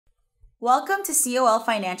Welcome to COL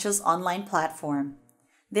Financial's online platform.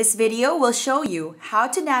 This video will show you how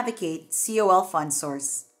to navigate COL Fund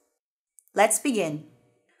Source. Let's begin.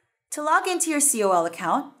 To log into your COL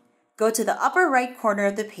account, go to the upper right corner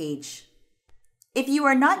of the page. If you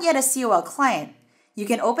are not yet a COL client, you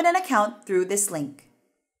can open an account through this link.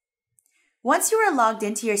 Once you are logged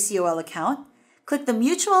into your COL account, click the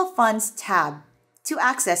Mutual Funds tab to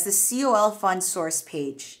access the COL Fund Source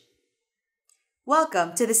page.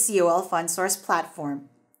 Welcome to the COL Fund Source platform.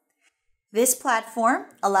 This platform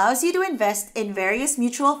allows you to invest in various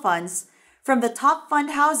mutual funds from the top fund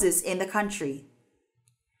houses in the country.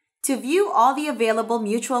 To view all the available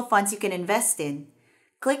mutual funds you can invest in,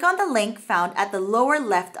 click on the link found at the lower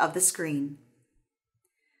left of the screen.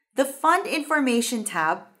 The Fund Information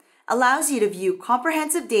tab allows you to view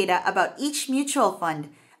comprehensive data about each mutual fund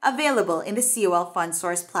available in the COL Fund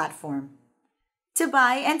Source platform. To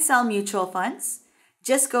buy and sell mutual funds,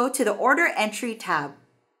 just go to the Order Entry tab.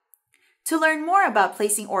 To learn more about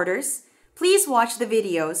placing orders, please watch the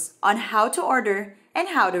videos on how to order and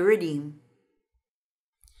how to redeem.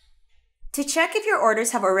 To check if your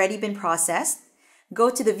orders have already been processed, go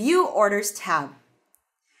to the View Orders tab.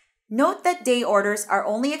 Note that day orders are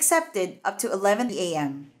only accepted up to 11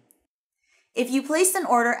 a.m. If you placed an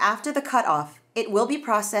order after the cutoff, it will be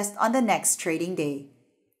processed on the next trading day.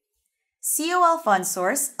 COL Fund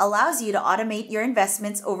Source allows you to automate your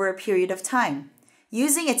investments over a period of time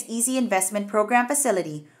using its Easy Investment Program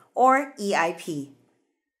Facility, or EIP.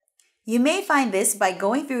 You may find this by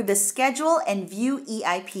going through the Schedule and View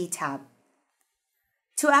EIP tab.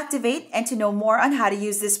 To activate and to know more on how to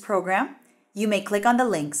use this program, you may click on the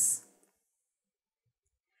links.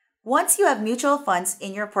 Once you have mutual funds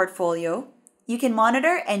in your portfolio, you can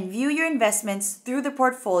monitor and view your investments through the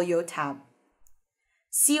Portfolio tab.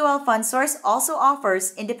 COL Fund Source also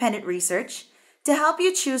offers independent research to help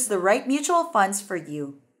you choose the right mutual funds for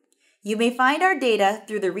you. You may find our data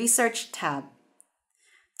through the Research tab.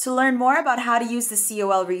 To learn more about how to use the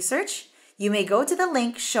COL research, you may go to the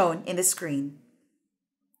link shown in the screen.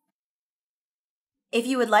 If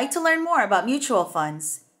you would like to learn more about mutual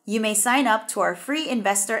funds, you may sign up to our free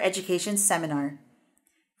investor education seminar.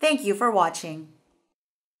 Thank you for watching.